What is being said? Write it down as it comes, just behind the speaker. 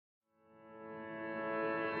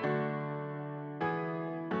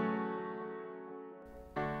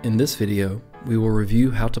In this video, we will review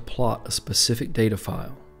how to plot a specific data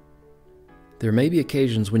file. There may be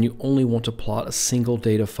occasions when you only want to plot a single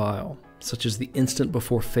data file, such as the instant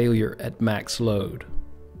before failure at max load.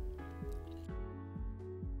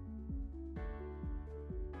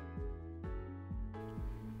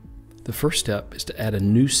 The first step is to add a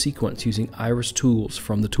new sequence using Iris tools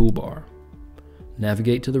from the toolbar.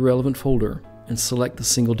 Navigate to the relevant folder and select the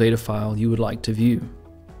single data file you would like to view.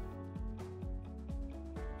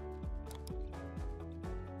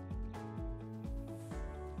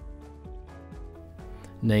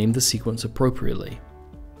 Name the sequence appropriately.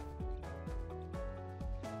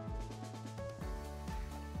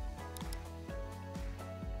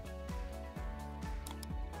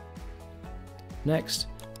 Next,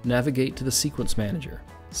 navigate to the Sequence Manager.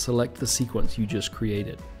 Select the sequence you just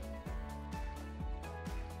created.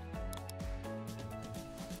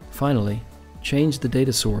 Finally, change the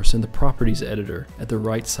data source in the Properties editor at the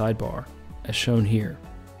right sidebar, as shown here.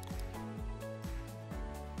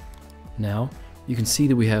 Now, you can see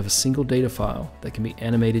that we have a single data file that can be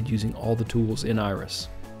animated using all the tools in Iris.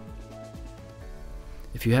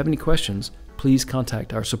 If you have any questions, please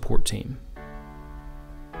contact our support team.